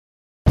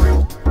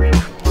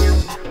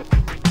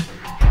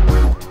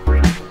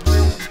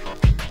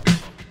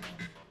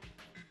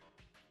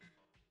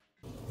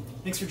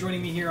Thanks for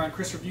joining me here on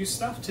Chris Reviews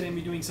Stuff. Today I'm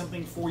going to be doing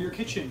something for your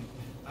kitchen.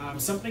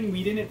 Something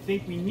we didn't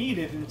think we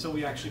needed until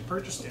we actually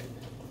purchased it.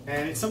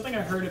 And it's something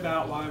I heard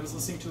about while I was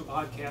listening to a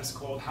podcast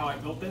called How I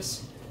Built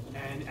This.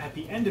 And at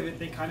the end of it,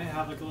 they kind of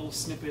have like a little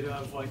snippet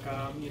of like,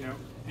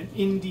 an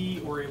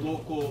indie or a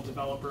local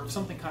developer of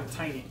something kind of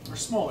tiny or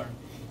smaller.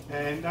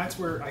 And that's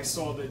where I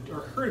saw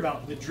heard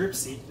about the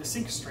Dripsie, the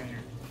sink strainer.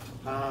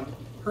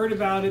 Heard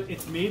about it.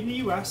 It's made in the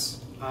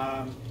U.S.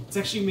 It's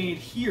actually made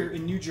here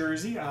in New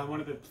Jersey. One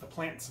of the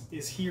plants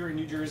is here in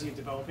New Jersey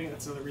developing.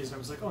 That's another reason I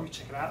was like, oh, let me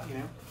check it out,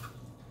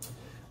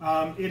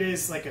 It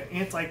is like an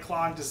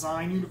anti-clog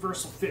design,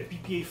 universal fit,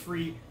 BPA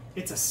free.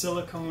 It's a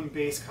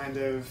silicone-based kind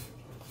of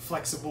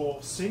flexible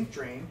sink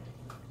drain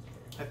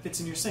that fits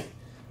in your sink.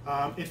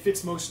 It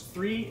fits most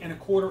 3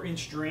 1/4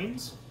 inch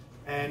drains,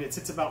 and it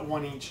sits about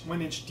 1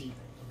 inch deep.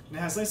 And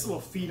it has nice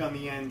little feet on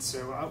the end,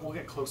 so we'll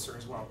get closer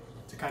as well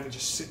to kind of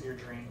just sit in your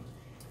drain.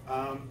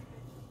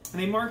 And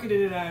they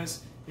marketed it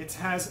as it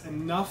has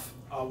enough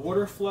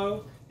water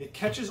flow. It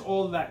catches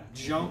all of that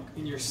junk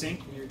in your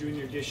sink when you're doing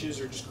your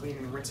dishes or just cleaning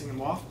and rinsing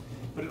them off.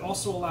 But it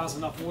also allows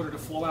enough water to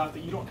flow out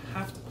that you don't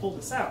have to pull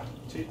this out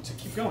to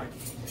keep going.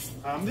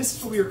 This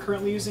is what we are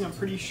currently using. I'm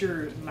pretty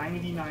sure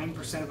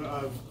 99%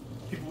 of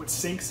people with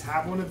sinks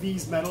have one of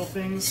these metal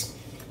things.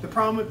 The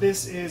problem with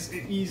this is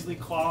it easily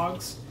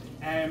clogs,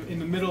 and in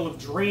the middle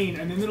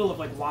of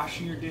like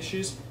washing your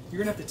dishes, you're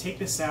gonna have to take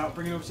this out,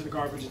 bring it over to the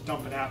garbage and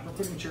dump it out, or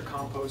put it into your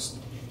compost.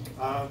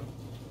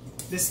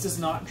 This does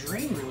not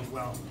drain really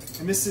well.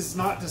 And this is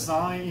not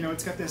designed,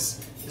 it's got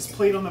this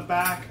plate on the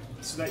back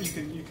so that you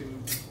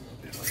can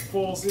it like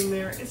falls in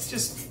there. It's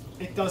just,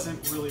 it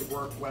doesn't really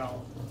work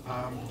well.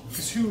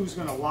 Because who's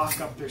gonna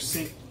lock up their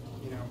sink,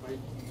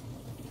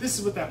 this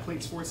is what that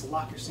plate's for, it's to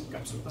lock your sink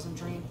up so it doesn't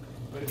drain.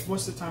 But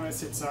most of the time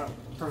it's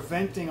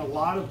preventing a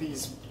lot of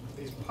these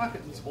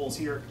holes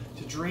here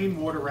to drain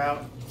water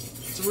out.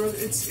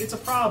 It's a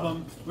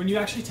problem when you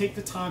actually take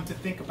the time to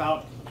think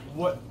about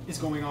what is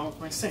going on with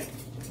my sink.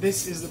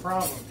 This is the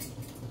problem.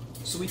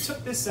 So we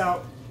took this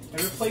out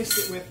and replaced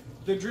it with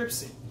the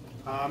Dripsie.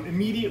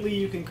 Immediately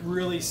you can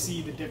really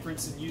see the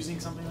difference in using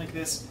something like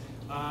this.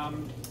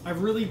 I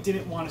really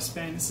didn't want to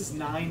spend, this is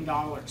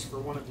 $9 for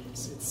one of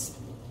these. It's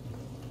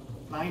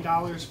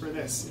 $9 for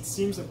this. It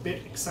seems a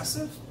bit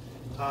excessive,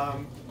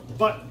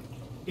 but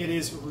it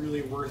is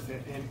really worth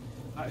it. And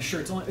sure,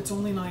 it's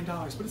only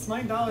 $9, but it's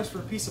 $9 for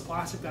a piece of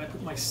plastic that I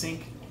put in my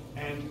sink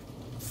and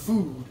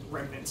food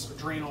remnants would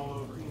drain all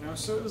over,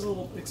 so it was a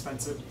little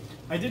expensive.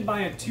 I did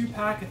buy a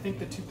 2-pack. I think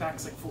the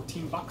 2-pack's like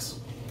 14 bucks.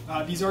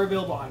 These are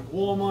available on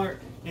Walmart,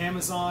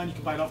 Amazon. You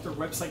can buy it off their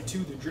website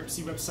too, the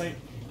Dripsie website.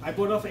 I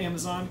bought it off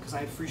Amazon because I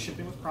had free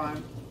shipping with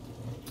Prime,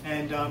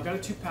 and got a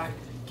 2-pack,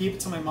 gave it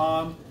to my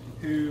mom,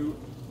 who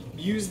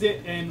used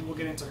it, and we'll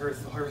get into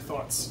her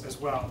thoughts as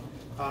well.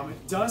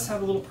 It does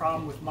have a little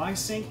problem with my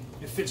sink.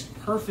 It fits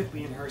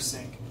perfectly in her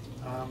sink.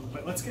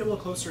 But let's get a little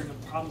closer into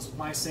the problems with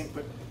my sink.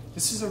 But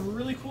this is a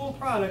really cool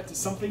product. It's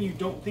something you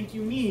don't think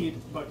you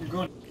need, but you're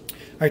going to.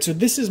 All right, so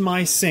this is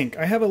my sink.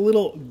 I have a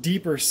little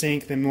deeper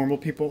sink than normal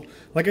people.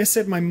 Like I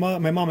said, my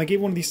mom, I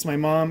gave one of these to my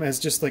mom as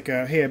just like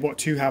a, hey, I bought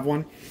 2, have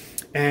one.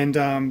 And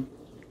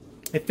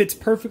it fits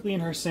perfectly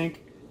in her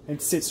sink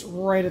and sits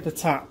right at the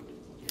top.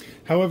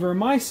 However, in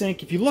my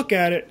sink, if you look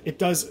at it, it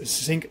does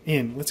sink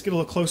in. Let's get a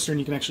little closer and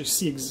you can actually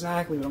see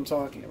exactly what I'm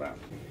talking about.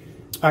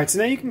 All right, so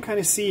now you can kind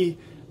of see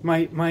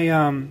my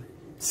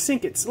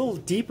sink. It's a little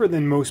deeper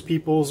than most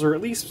people's, or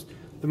at least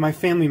my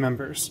family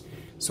members.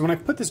 So when I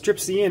put this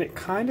Dripsie in, it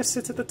kind of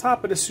sits at the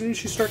top, but as soon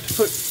as you start to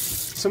put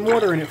some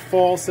water in, it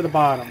falls to the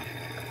bottom.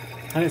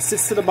 And it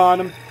sits to the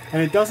bottom,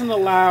 and it doesn't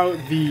allow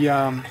the,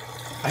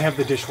 I have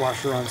the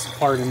dishwasher on, so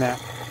pardon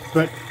that,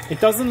 but it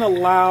doesn't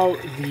allow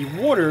the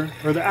water,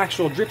 or the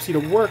actual Dripsie,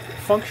 to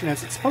function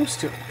as it's supposed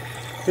to.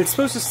 It's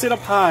supposed to sit up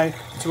high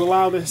to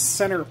allow this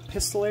center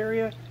pistil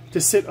area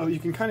to sit. Oh, you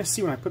can kind of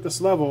see when I put this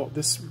level,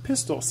 this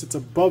pistil sits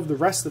above the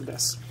rest of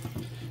this.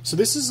 So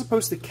this is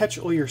supposed to catch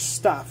all your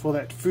stuff, all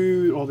that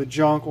food, all the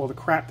junk, all the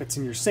crap that's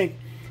in your sink,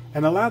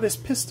 and allow this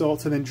pistil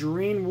to then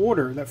drain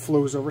water that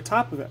flows over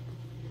top of it.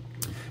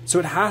 So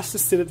it has to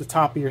sit at the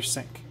top of your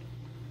sink.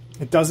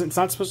 It's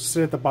not supposed to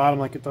sit at the bottom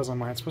like it does on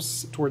mine. It's supposed to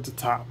sit towards the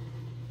top.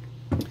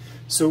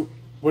 So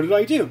what did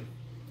I do?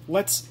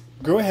 Let's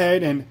go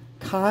ahead and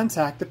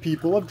contact the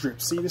people of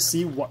Dripsie to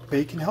see what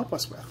they can help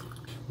us with.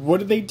 What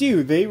did they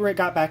do? They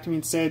got back to me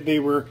and said they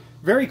were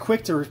very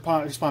quick to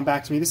respond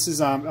back to me. This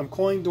is, I'm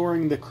calling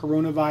during the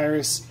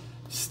coronavirus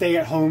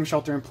stay-at-home,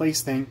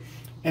 shelter-in-place thing,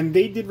 and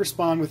they did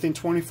respond within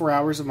 24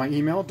 hours of my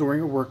email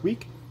during a work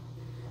week.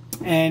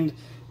 And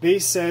they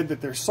said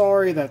that they're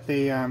sorry, that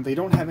they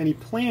don't have any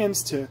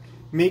plans to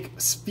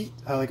make feet,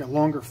 like a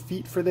longer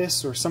feet for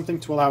this, or something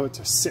to allow it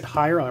to sit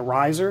higher, a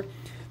riser.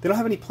 They don't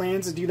have any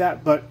plans to do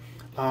that, but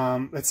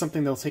that's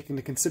something they'll take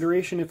into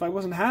consideration. If I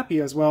wasn't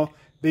happy as well,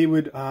 they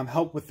would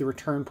help with the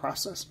return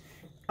process.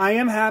 I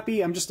am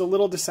happy. I'm just a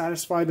little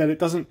dissatisfied that it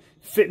doesn't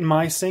fit in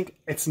my sink.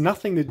 It's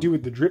nothing to do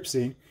with the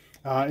Dripsie.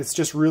 It's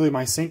just really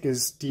my sink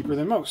is deeper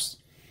than most.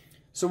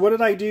 So what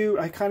did I do?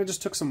 I kind of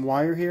just took some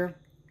wire here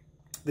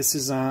This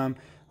is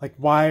like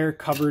wire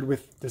covered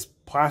with this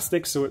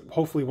plastic, so it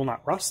hopefully will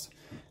not rust.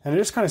 And I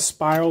just kind of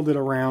spiraled it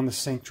around the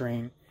sink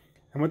drain.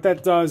 And what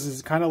that does is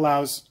it kind of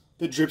allows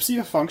the Dripsie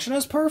to function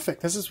as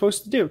perfect, as it's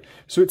supposed to do.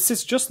 So it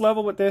sits just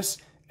level with this,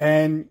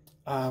 and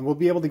we'll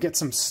be able to get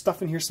some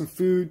stuff in here, some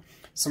food,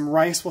 some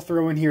rice we'll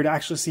throw in here to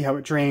actually see how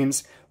it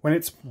drains when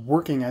it's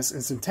working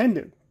as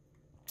intended.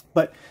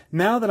 But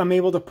now that I'm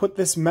able to put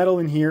this metal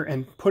in here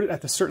and put it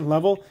at a certain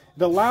level,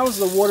 it allows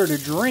the water to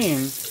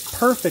drain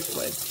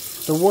perfectly.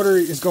 The water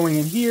is going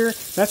in here.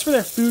 That's where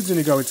that food's going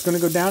to go. It's going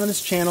to go down in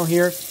this channel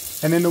here,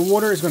 and then the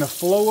water is going to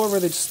flow over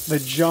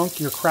the junk,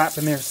 your crap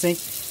in their sink,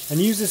 and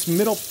use this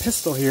middle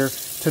pistil here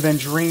to then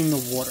drain the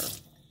water.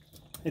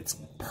 It's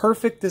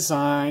perfect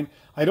design.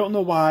 I don't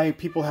know why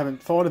people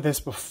haven't thought of this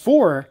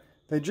before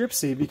the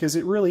Dripsie, because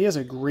it really is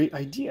a great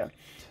idea.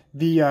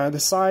 The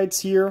sides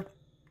here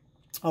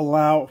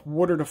allow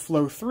water to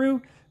flow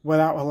through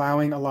without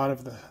allowing a lot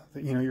of the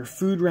your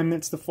food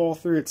remnants to fall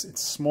through.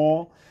 It's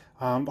small.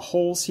 The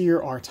holes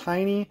here are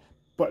tiny,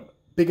 but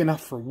big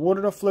enough for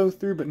water to flow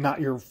through, but not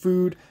your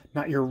food,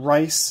 not your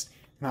rice,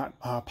 not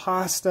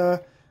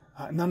pasta,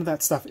 none of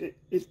that stuff.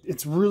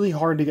 It's really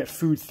hard to get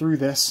food through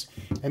this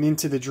and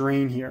into the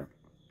drain here.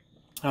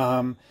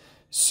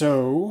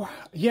 So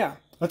yeah,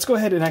 let's go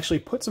ahead and actually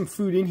put some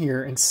food in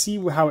here and see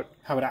how it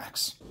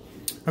acts.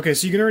 Okay,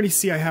 so you can already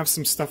see I have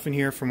some stuff in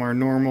here from our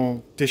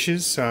normal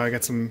dishes. I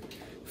got some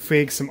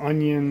figs, some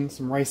onion,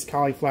 some rice,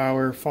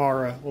 cauliflower,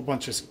 farro, a whole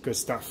bunch of good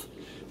stuff.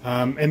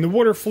 And the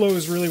water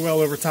flows really well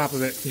over top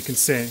of it, you can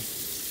see. It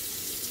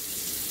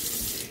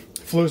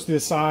flows through the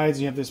sides.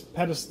 You have this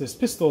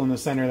pistil in the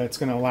center that's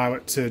going to allow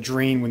it to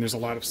drain when there's a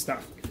lot of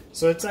stuff.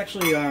 So let's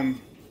actually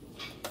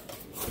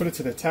put it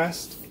to the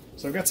test.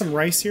 So I've got some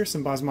rice here,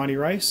 some basmati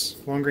rice,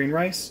 long grain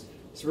rice.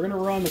 So we're going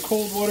to run the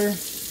cold water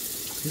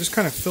and just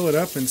kind of fill it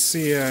up and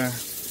see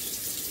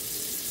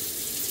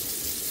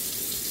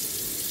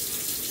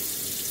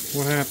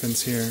what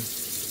happens here.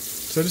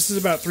 So this is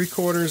about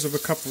 3/4 of a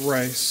cup of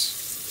rice.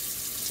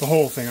 The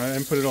whole thing. I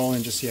didn't put it all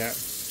in just yet.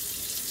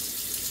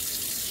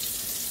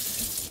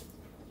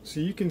 So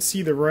you can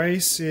see the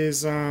rice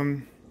is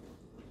the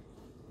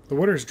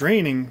water is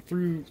draining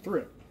through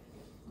it.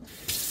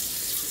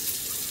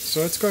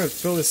 So let's go ahead and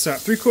fill this up.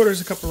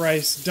 3/4 a cup of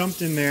rice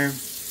dumped in there,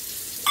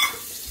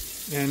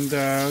 and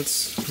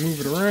let's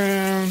move it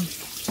around.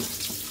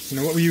 You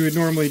know what you would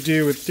normally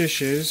do with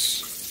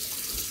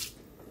dishes,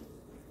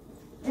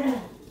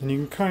 and you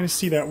can kind of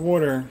see that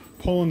water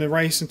pulling the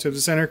rice into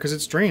the center because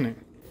it's draining.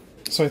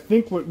 So I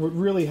think what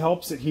really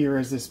helps it here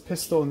is this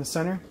pistil in the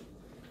center,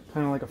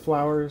 kind of like a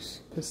flower's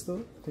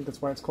pistil. I think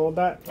that's why it's called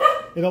that.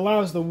 It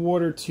allows the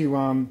water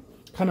to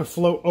kind of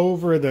flow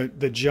over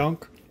the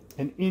junk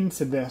and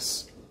into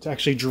this to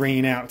actually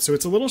drain out. So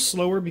it's a little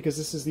slower because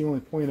this is the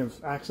only point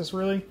of access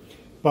really,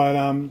 but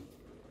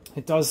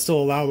it does still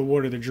allow the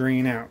water to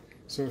drain out.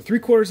 So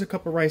 3/4 a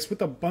cup of rice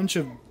with a bunch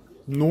of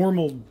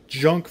normal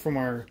junk from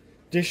our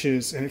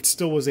dishes, and it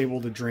still was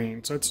able to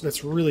drain. So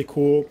that's really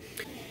cool.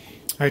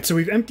 All right, so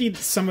we've emptied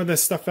some of the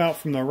stuff out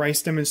from the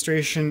rice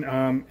demonstration,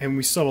 and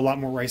we still have a lot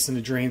more rice in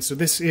the drain. So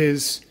this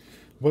is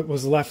what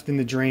was left in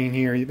the drain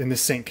here, in the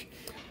sink.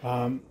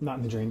 Not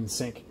in the drain, in the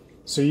sink.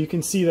 So you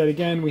can see that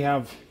again,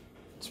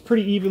 it's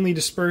pretty evenly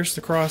dispersed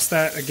across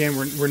that. Again,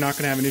 we're not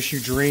going to have an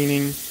issue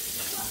draining.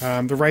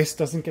 The rice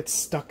doesn't get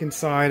stuck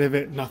inside of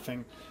it,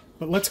 nothing.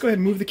 But let's go ahead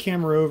and move the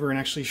camera over and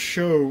actually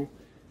show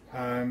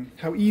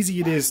how easy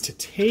it is to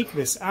take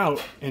this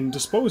out and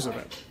dispose of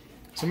it.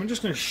 So I'm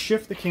just going to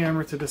shift the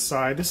camera to the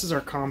side. This is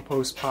our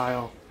compost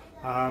pile.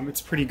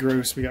 It's pretty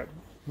gross. We got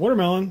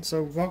watermelon,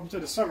 so welcome to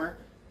the summer.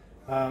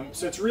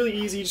 So it's really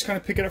easy. You just kind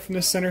of pick it up from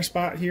this center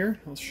spot here.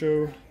 I'll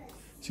show.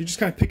 So you just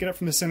kind of pick it up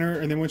from the center,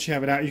 and then once you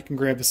have it out, you can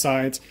grab the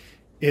sides.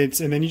 And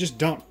then you just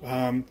dump.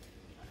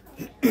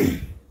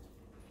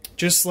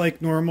 Just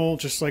like normal,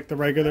 just like the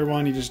regular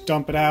one, you just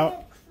dump it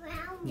out.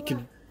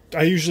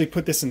 I usually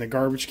put this in the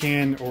garbage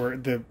can, or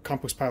the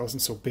compost pile isn't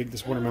so big.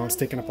 This watermelon's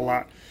taking up a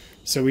lot.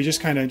 So we just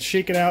kind of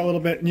shake it out a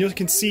little bit, and you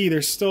can see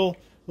there's still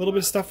a little bit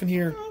of stuff in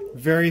here.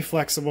 Very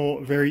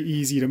flexible, very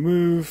easy to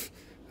move.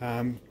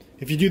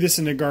 If you do this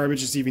in the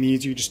garbage, it's even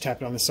easier. You just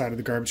tap it on the side of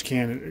the garbage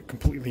can and it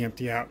completely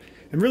empty out.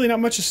 And really not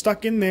much is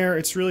stuck in there.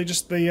 It's really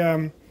just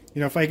the,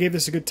 if I gave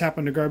this a good tap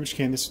on the garbage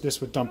can,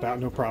 this would dump out,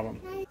 no problem.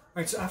 All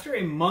right, so after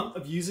a month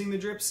of using the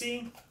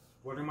Dripsie,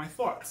 what are my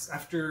thoughts?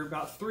 After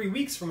about 3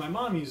 weeks from my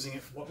mom using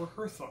it, what were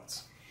her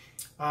thoughts?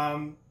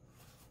 I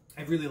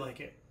really like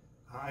it.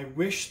 I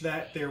wish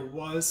that there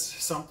was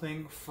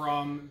something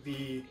from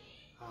the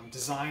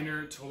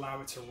designer to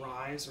allow it to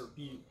rise or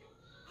be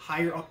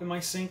higher up in my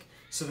sink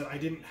so that I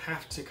didn't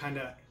have to kind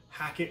of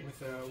hack it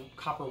with a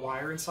copper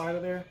wire inside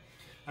of there.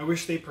 I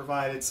wish they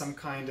provided some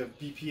kind of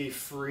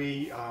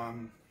BPA-free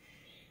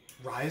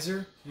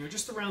riser,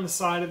 just around the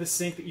side of the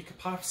sink that you could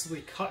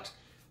possibly cut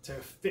to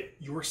fit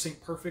your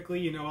sink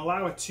perfectly.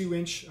 Allow a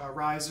 2-inch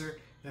riser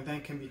that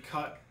then can be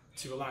cut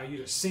to allow you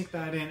to sink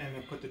that in and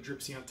then put the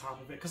Dripsie on top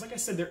of it. Because like I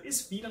said, there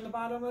is feet on the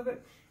bottom of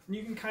it, and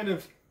you can kind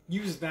of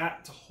use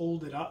that to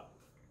hold it up.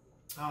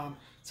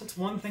 So it's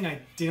one thing I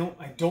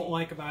don't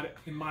like about it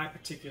in my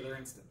particular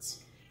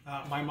instance.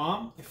 My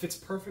mom, it fits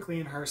perfectly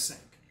in her sink.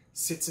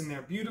 Sits in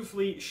there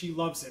beautifully. She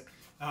loves it.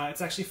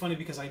 It's actually funny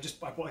because I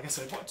bought, like I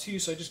said, I bought two,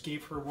 so I just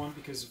gave her one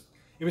because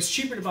it was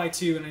cheaper to buy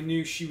two, and I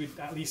knew she would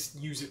at least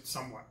use it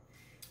somewhat.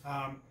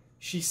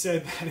 She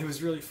said that it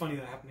was really funny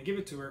that I happened to give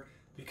it to her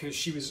because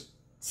she was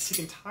sick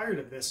and tired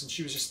of this, and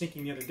she was just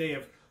thinking the other day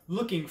of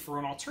looking for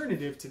an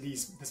alternative to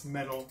this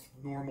metal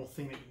normal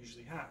thing that you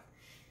usually have.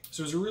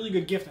 So it was a really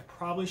good gift. I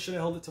probably should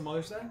have held it to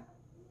Mother's Day,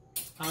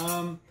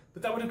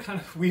 but that would have been kind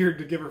of weird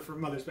to give her for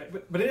Mother's Day.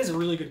 But it is a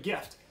really good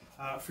gift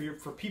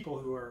for people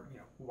who are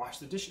who wash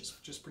the dishes,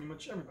 which is pretty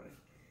much everybody.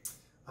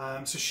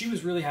 So she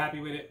was really happy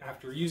with it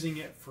after using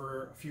it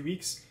for a few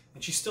weeks,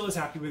 and she still is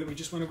happy with it. We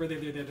just went over there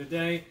the other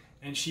day,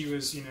 and she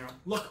was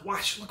look what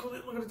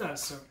it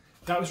does. So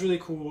that was really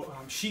cool.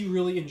 She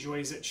really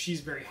enjoys it. She's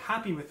very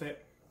happy with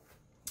it.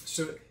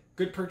 So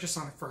good purchase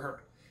on it for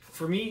her.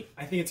 For me,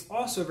 I think it's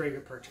also a very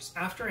good purchase.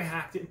 After I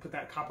hacked it and put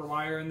that copper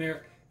wire in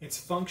there, it's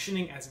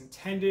functioning as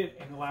intended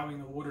and allowing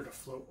the water to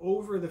flow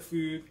over the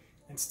food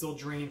and still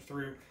drain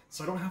through.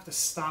 So I don't have to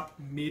stop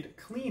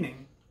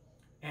mid-cleaning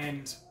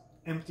and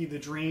empty the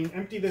drain,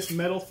 empty this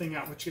metal thing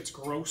out, which gets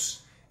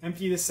gross,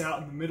 empty this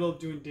out in the middle of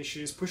doing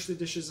dishes, push the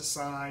dishes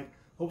aside.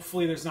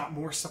 Hopefully there's not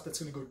more stuff that's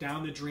going to go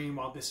down the drain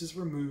while this is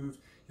removed.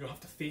 You don't have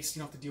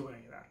to deal with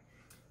any of that.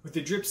 With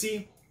the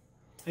Dripsie,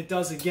 it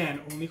does,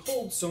 again, only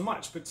hold so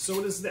much, but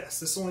so does this.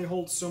 This only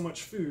holds so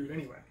much food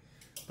anyway.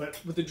 But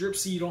with the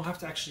Dripsie, you don't have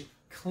to actually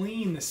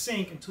clean the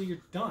sink until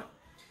you're done.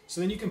 So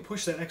then you can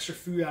push that extra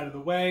food out of the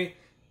way,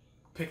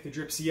 pick the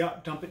Dripsie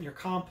up, dump it in your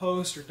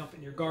compost or dump it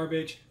in your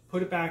garbage,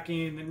 put it back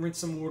in, then rinse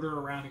some water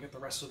around and get the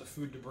rest of the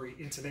food debris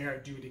into there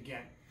and do it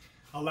again.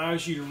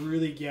 Allows you to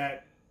really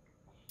get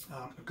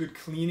a good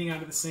cleaning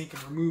out of the sink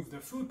and remove the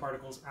food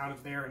particles out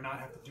of there and not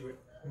have to do it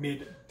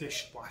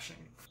mid-dish washing.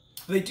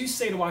 They do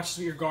say to watch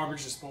your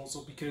garbage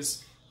disposal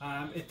because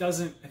it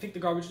doesn't, I think the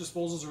garbage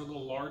disposals are a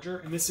little larger,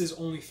 and this is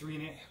only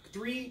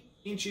 3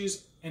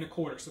 inches and a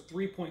quarter, so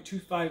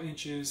 3.25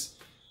 inches.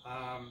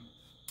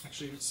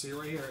 Actually, let's see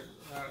right here,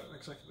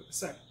 exactly what to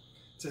say.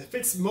 So it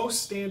fits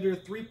most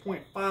standard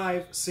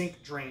 3.5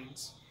 sink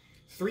drains,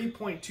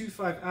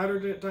 3.25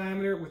 outer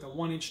diameter with a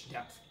 1-inch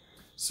depth.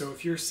 So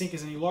if your sink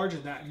is any larger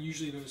than that, and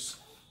usually those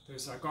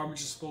garbage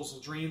disposal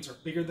drains are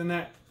bigger than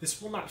that,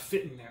 this will not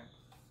fit in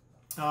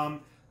there.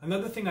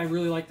 Another thing I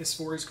really like this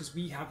for is because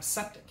we have a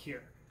septic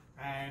here.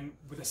 And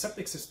with a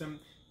septic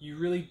system, you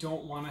really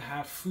don't want to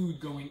have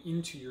food going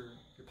into your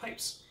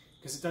pipes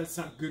because it's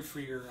not good for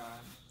your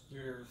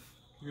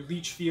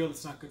leach field.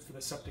 It's not good for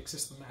the septic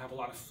system to have a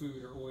lot of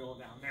food or oil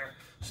down there.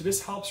 So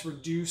this helps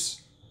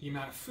reduce the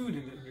amount of food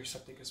in your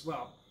septic as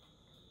well.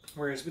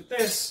 Whereas with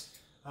this,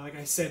 like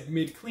I said,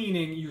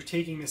 mid-cleaning, you're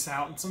taking this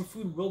out, and some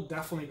food will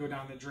definitely go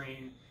down the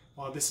drain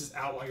while this is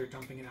out while you're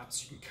dumping it out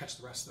so you can catch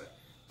the rest of it.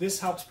 This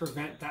helps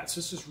prevent that. So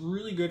this is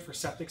really good for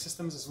septic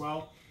systems as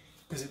well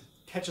because it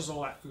catches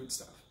all that food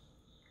stuff.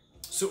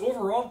 So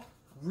overall,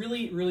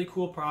 really, really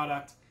cool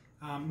product.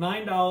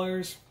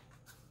 $9,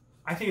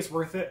 I think it's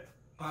worth it.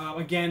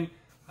 Again,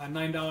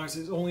 $9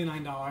 is only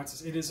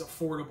 $9. It is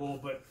affordable,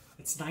 but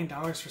it's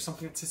 $9 for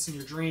something that sits in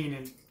your drain.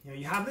 And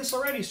you have this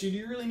already, so do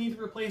you really need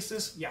to replace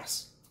this?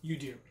 Yes, you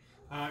do.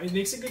 It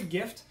makes a good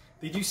gift.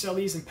 They do sell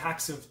these in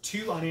packs of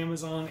 2 on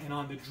Amazon, and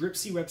on the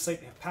Dripsie website,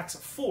 they have packs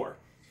of 4.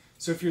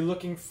 So if you're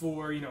looking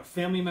for,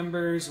 family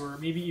members, or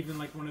maybe even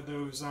like one of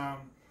those,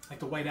 like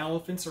the white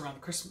elephants around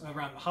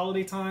the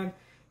holiday time,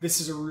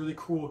 this is a really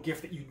cool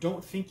gift that you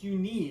don't think you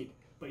need,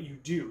 but you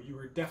do. You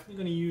are definitely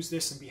going to use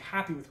this and be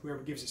happy with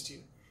whoever gives this to you.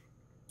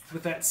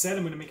 With that said,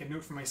 I'm going to make a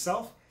note for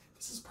myself.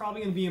 This is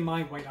probably going to be in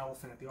my white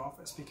elephant at the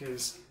office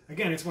because,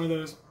 again, it's one of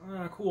those,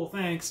 cool,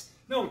 thanks.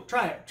 No,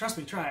 try it. Trust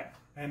me, try it.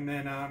 And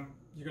then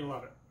you're going to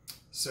love it.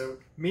 So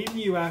made in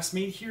the U.S.,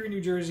 made here in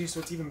New Jersey,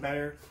 so it's even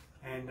better.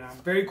 And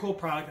very cool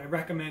product. I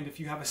recommend if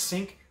you have a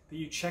sink that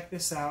you check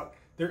this out.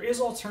 There is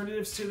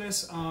alternatives to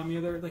this.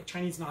 There are like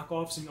Chinese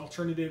knockoffs and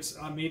alternatives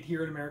made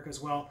here in America as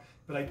well.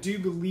 But I do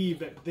believe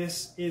that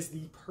this is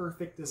the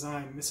perfect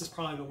design. And this is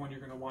probably the one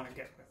you're going to want to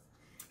get with.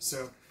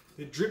 So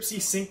the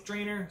Dripsie sink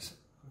drainer,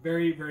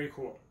 very, very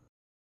cool.